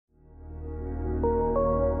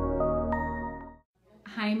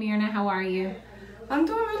Hi Myrna, how are you? I'm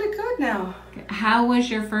doing really good now. How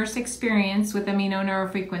was your first experience with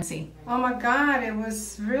immunoneurofrequency? Oh my God, it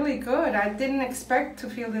was really good. I didn't expect to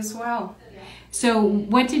feel this well. So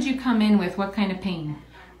what did you come in with? What kind of pain?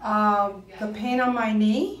 The pain on my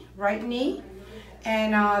knee, right knee,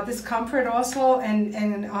 and discomfort also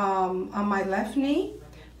and on my left knee,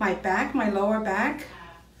 my back, my lower back.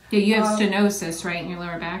 Yeah, you have stenosis, right, in your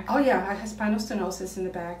lower back? Oh yeah, I have spinal stenosis in the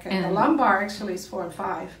back. And the lumbar actually is 4 and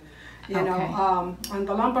 5. You know, on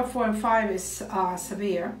the lumbar 4 and 5 is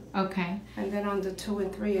severe. Okay. And then on the 2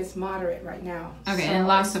 and 3 is moderate right now. Okay, so and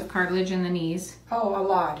loss of cartilage in the knees? Oh, a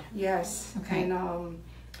lot, yes. Okay. And I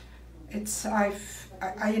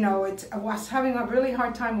was having a really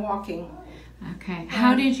hard time walking. Okay.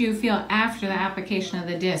 How did you feel after the application of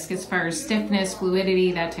the disc as far as stiffness,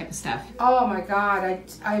 fluidity, that type of stuff? Oh my God,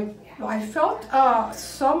 I felt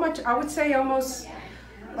so much, I would say almost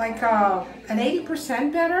like an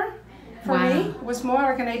 80% better for me. It was more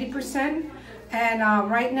like an 80%. And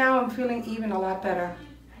right now I'm feeling even a lot better.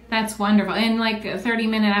 That's wonderful. And like a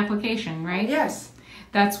 30-minute application, right? Yes.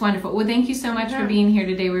 That's wonderful. Well, thank you so much for being here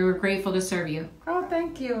today. We were grateful to serve you. Oh,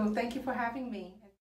 thank you. Thank you for having me.